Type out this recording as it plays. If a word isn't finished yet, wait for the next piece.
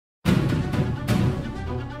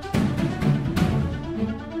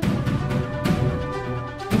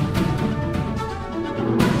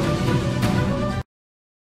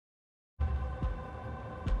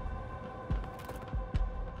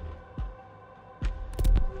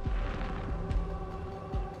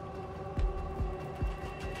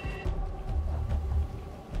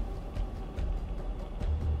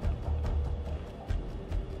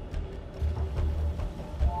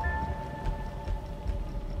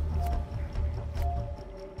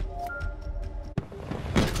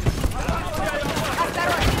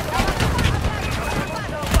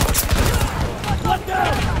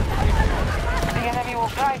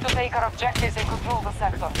objectives and control the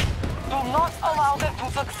sector. Do not allow them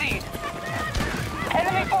to succeed.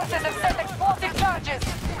 Enemy forces have set explosive charges.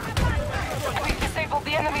 We've disabled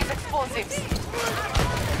the enemy's explosives.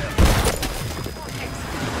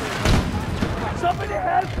 Somebody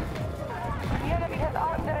help! The enemy has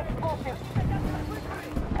armed their explosives.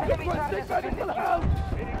 Enemy charges have been defused.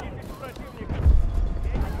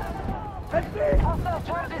 Hostile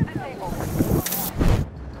charges disabled.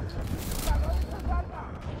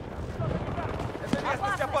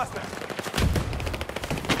 Местность опасна!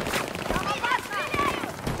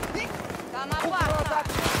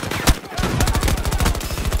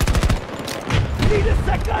 Need a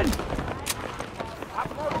second!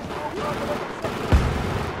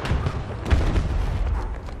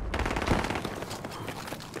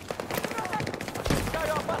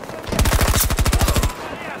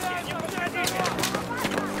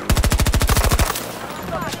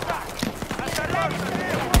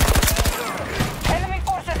 Enemy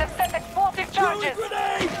forces have set explosive charges.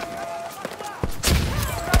 Grenade!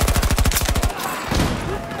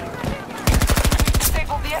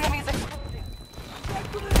 Disabled the enemy's explosives.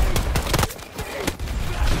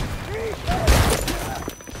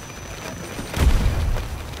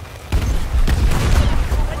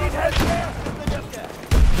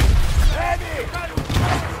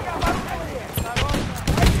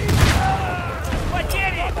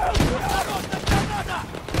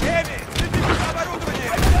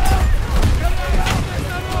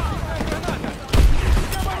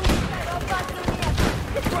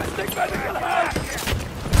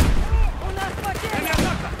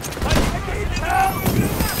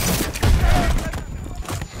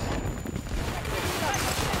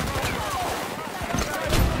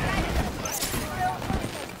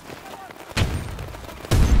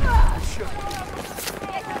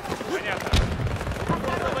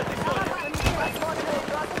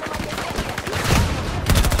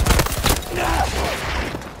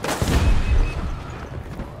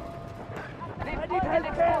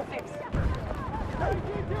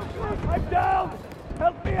 I'm down!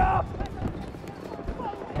 Help me up!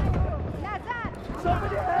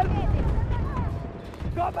 Somebody help!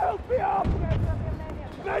 Come help me up!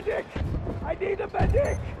 Medic! I need a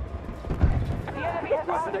medic! The enemy has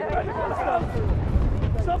armed their Medical explosives. help!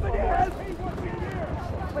 Somebody help!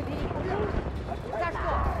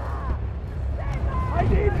 I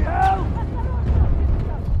need help!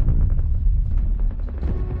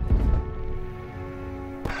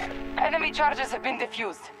 Enemy charges have been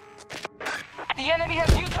defused. The enemy has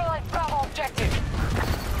neutralized Bravo objective.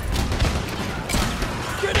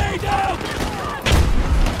 Grenade out!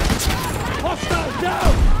 Hostile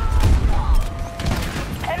down!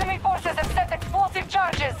 Enemy forces have set explosive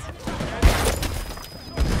charges.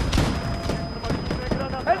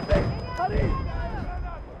 Help me! Hurry!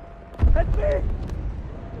 Help me!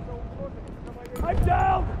 I'm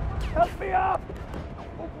down! Help me up!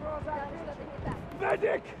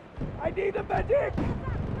 Medic! I need a medic!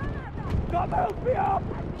 Come help me up!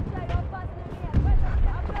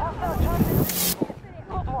 Hostile charges.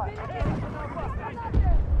 Good one.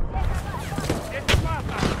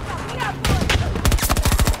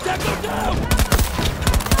 Take them down!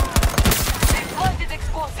 They planted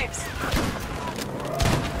explosives.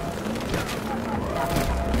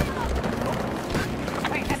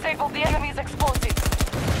 We've disabled the enemy's explosives.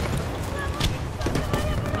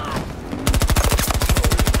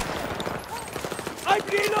 I'm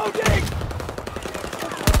reloading!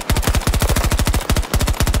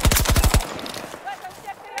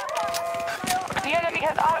 The enemy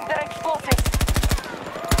has armed their explosives.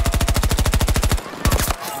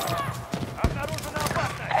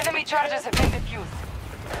 Enemy charges have been defused.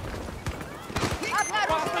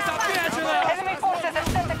 Enemy forces have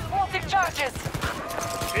set explosive charges.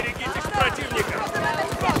 Берегитесь противника!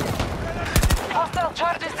 Hostile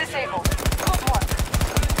charges disabled. Good one.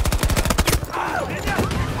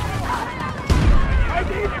 I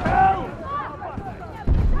need help!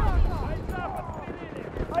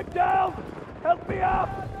 I'm down! Help me up!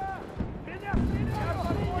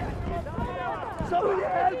 Somebody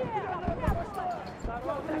help!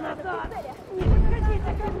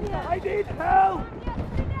 I need help!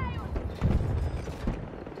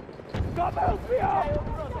 Come help me up!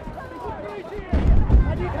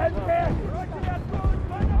 I need help here!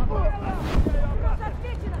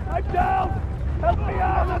 I'm down! Help me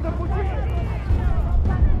out! Help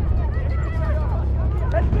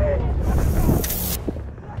me!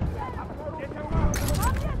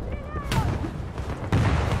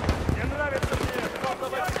 Не нравится мне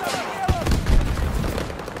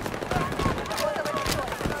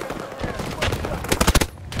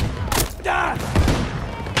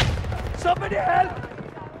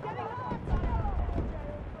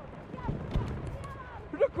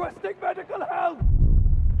Requesting medical help!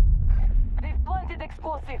 They've planted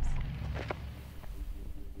explosives.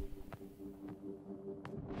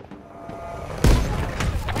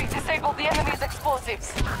 We've disabled the enemy's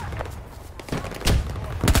explosives.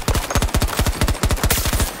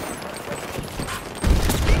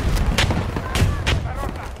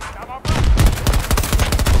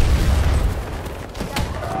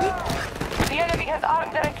 The enemy has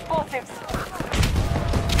armed their explosives.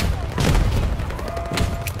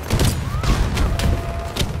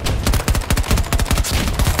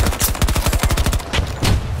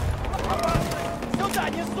 Сюда,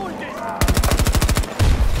 не суйтесь!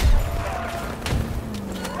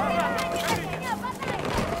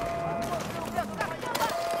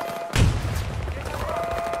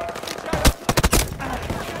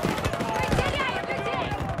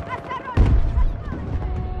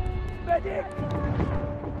 Medic!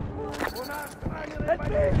 Help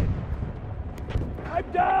me! I'm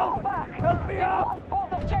down! Help me up!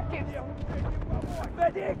 Both objectives.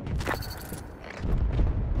 Medic!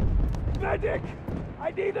 Medic!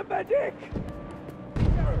 I need a medic!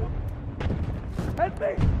 Help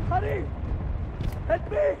me! Hurry!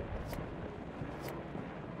 Help me!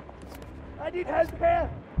 I need help here!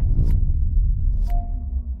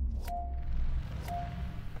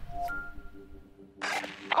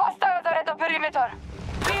 Hostiles are at the perimeter.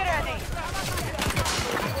 Be ready.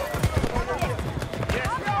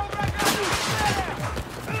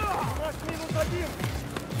 У нас минус один!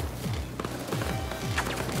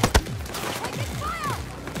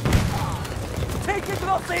 Take it,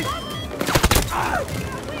 Rossi!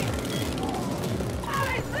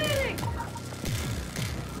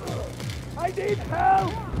 I need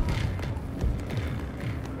help!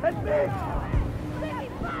 Help me!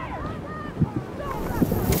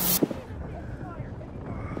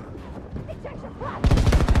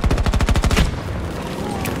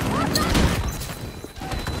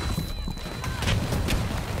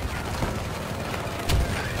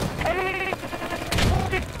 Enemy.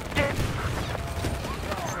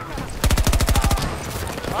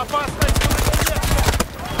 Опасность!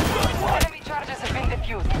 Enemy charges have been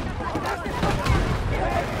defused.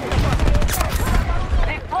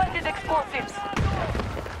 They've planted explosives.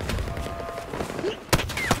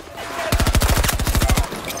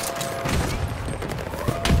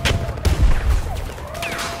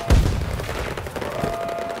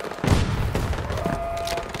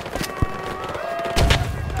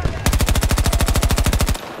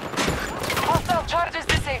 Hostile charges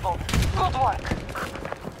disabled. Good work.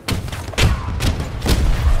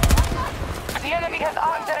 The enemy has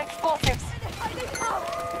armed their explosives.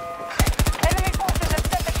 Enemy forces have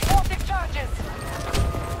set explosive charges.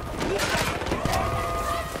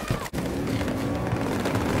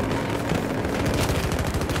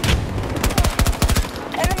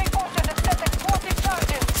 Enemy forces have set explosive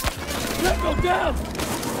charges. Let go down!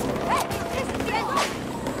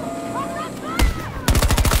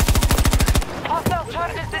 Hostile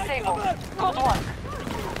charges disabled. Good work.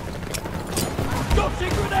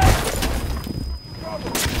 Toxic grenade!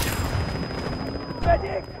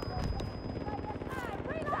 Medic!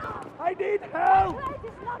 I need help!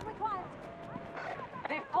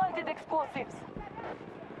 They've planted explosives.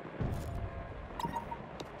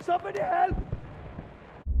 Somebody help!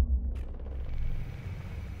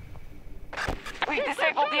 We've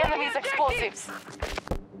disabled the enemy's explosives.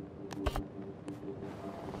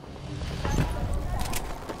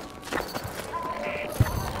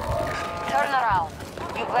 Turn around.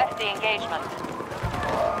 You've left the engagement.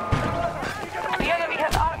 The enemy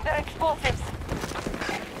has armed their explosives.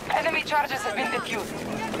 Enemy charges have been defused.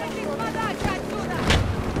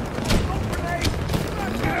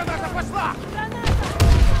 Граната пошла!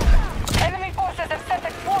 Enemy forces have set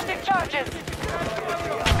explosive charges.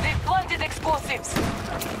 They've planted explosives.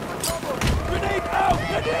 Grenade out!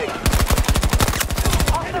 Grenade!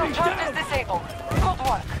 Hostile charges disabled. Good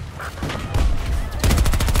work.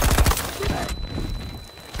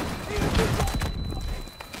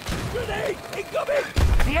 Grenade! Incoming!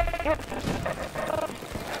 The enemy...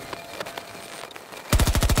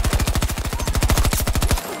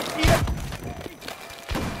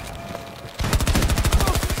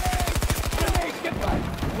 Grenade! Get back!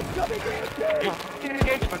 Incoming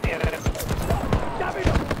engagement! Damn it!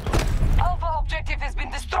 Alpha objective has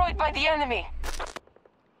been destroyed by the enemy.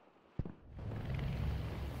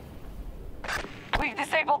 We've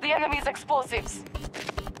disabled the enemy's explosives.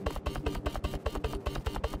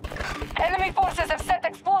 Enemy forces have set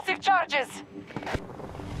explosive charges.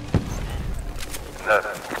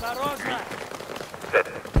 Осторожно!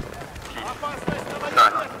 Опасность на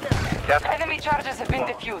воде! Enemy charges have been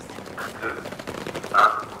defused.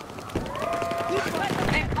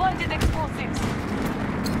 They've planted explosives.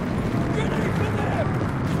 Grenade for them!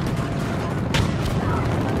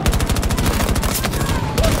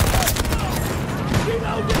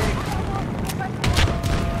 Reloading!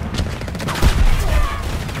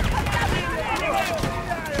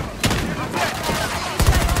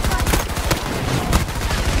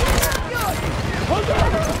 Hold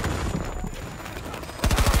on!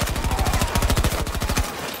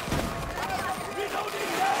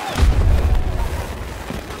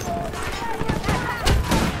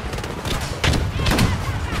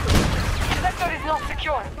 Sector is not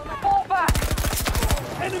secure. Fall back!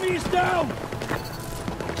 Enemy is down!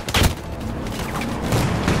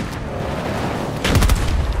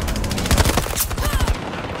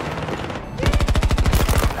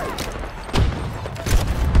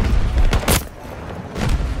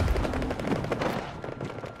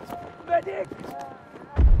 Medic!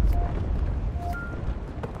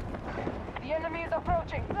 The enemy is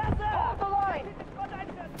approaching. Hold the line!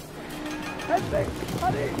 Help me!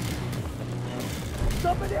 Hurry!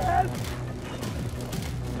 Somebody help!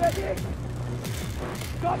 Medic!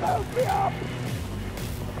 Come help me up!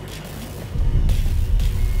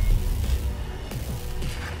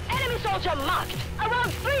 Enemy soldier marked!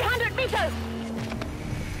 Around 300 meters!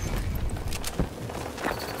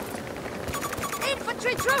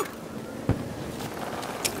 Infantry troop!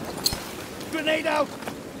 Grenade out!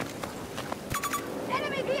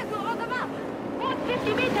 Enemy vehicle on the map!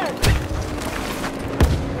 150 meters!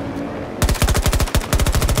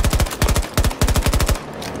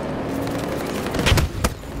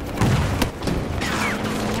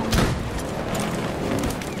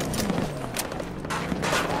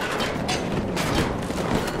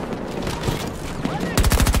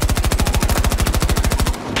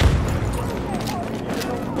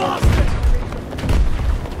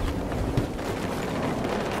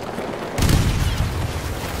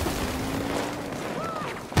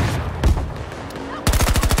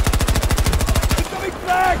 Incoming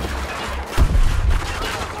flag!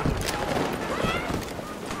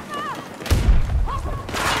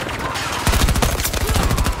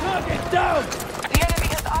 Target down! The enemy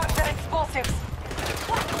has armed their explosives.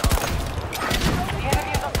 The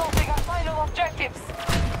enemy is assaulting our final objectives.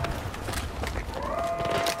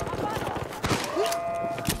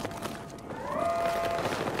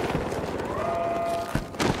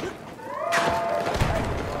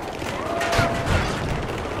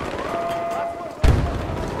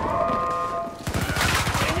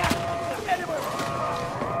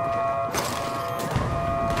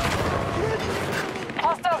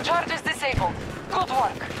 Hostile charges disabled. Good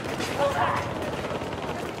work.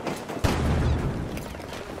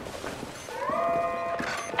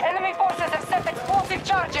 Enemy forces have set explosive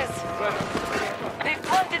charges. They've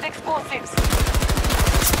planted explosives.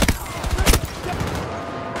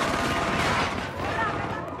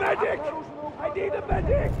 Medic! I need a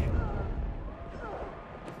medic!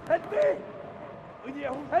 Help me!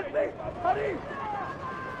 Help me! Hurry!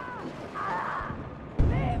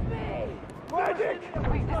 Leave me! Medic!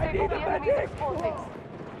 We've I need disabled a the enemy's medic! explosives.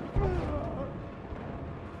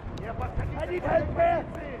 I need help here!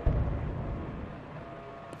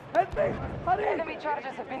 Help me! Hurry! Enemy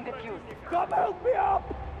charges have been defused. Come help me up!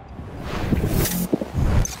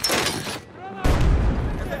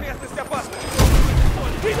 Эта местность опасна!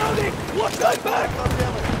 Reloading! Watch my back!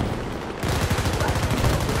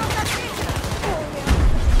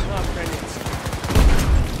 Нам конец.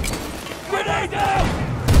 Grenade out!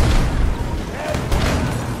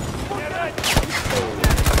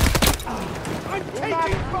 I'm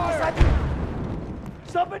taking fire!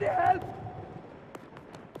 Somebody help!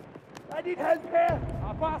 I need help here!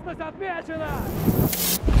 Опасность отмечена!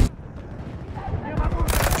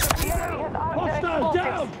 The enemy has armed their Hostile explosives.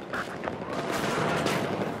 down!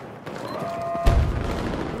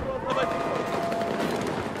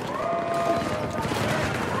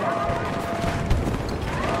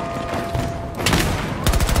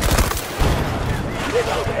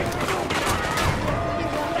 Reloading!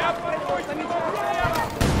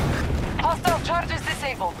 Hostile charges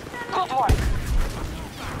disabled. Good work.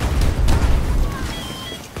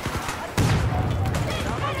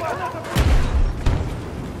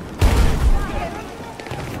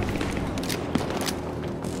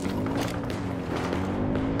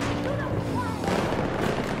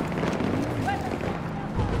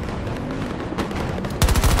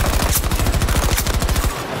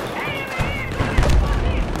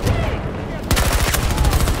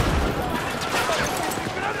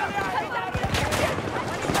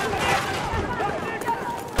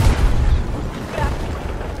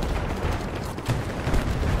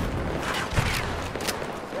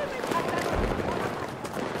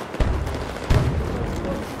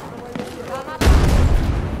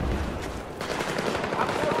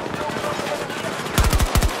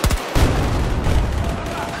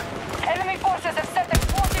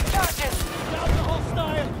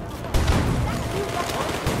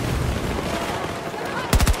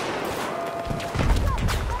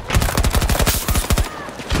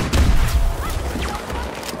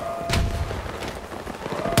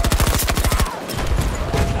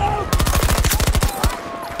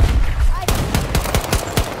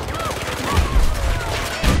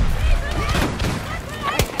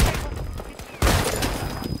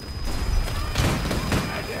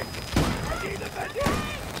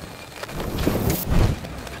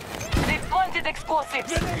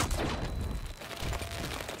 explosives.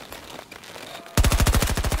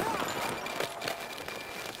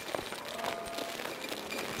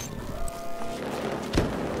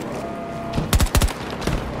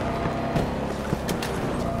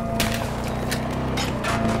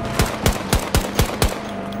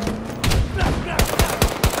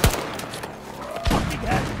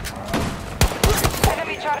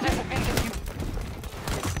 Enemy charges have been defused.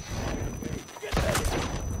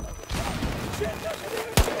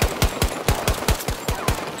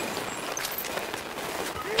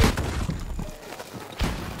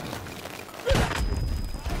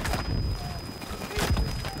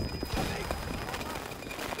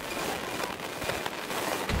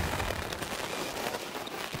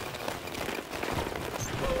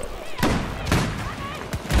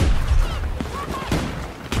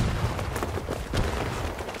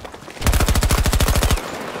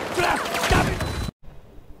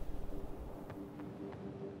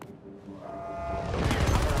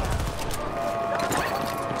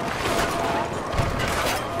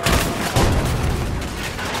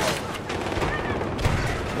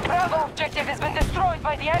 Bravo objective has been destroyed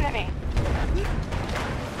by the enemy.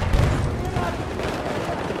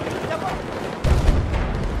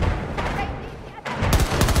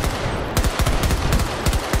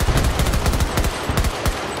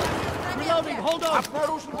 Reloading, hold on!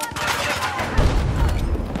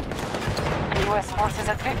 US forces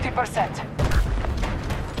at 50%.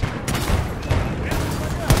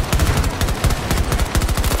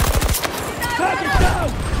 Target down!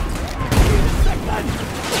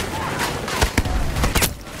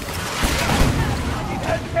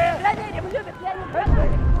 Гранере, мы любим, я не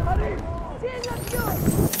гранере. Сильно бьют.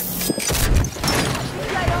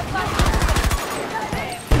 Я ее опасна.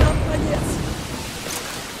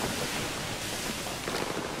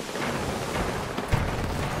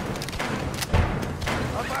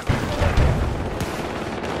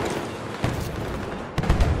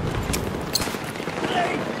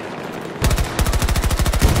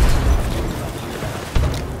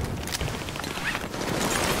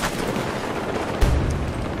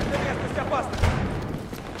 Местность опасна!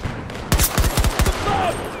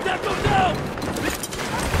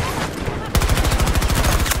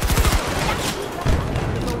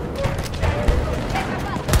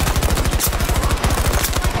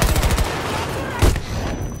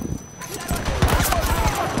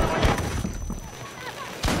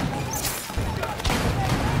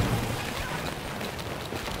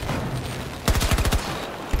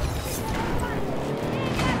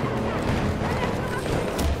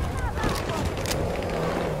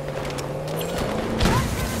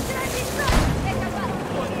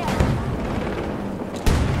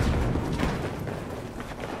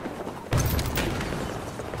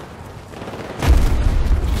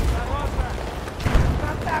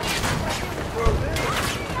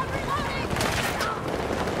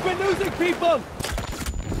 people!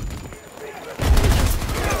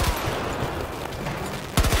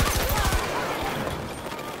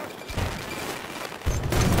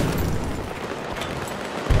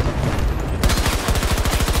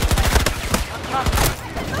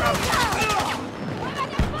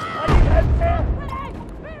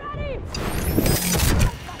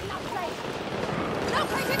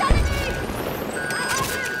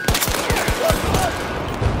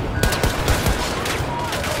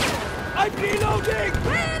 I'm reloading!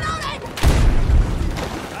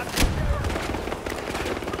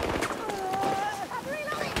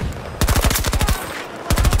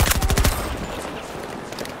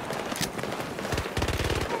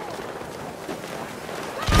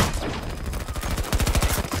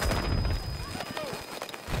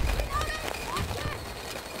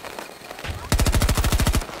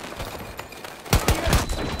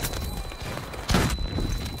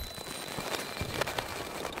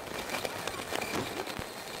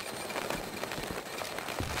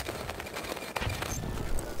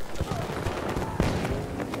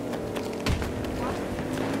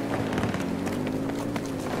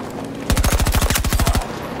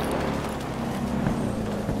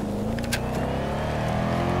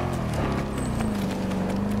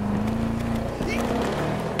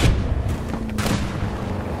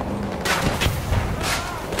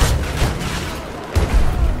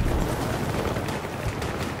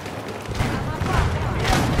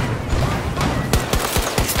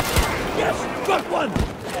 Got one!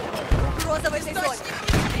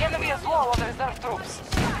 The enemy is low on reserve troops.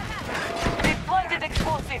 They planted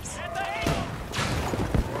explosives.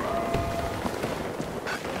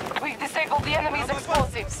 We've disabled the enemy's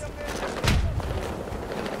explosives.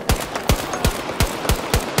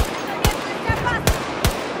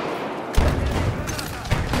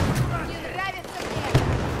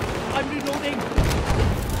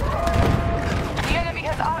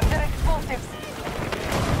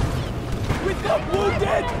 I'm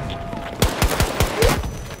wounded!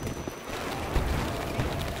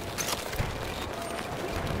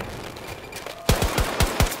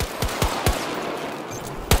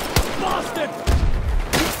 Bastard!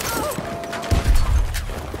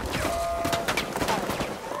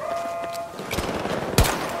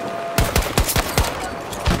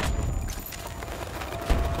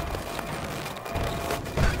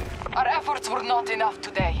 Our efforts were not enough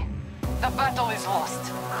today. The battle is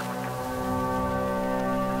lost.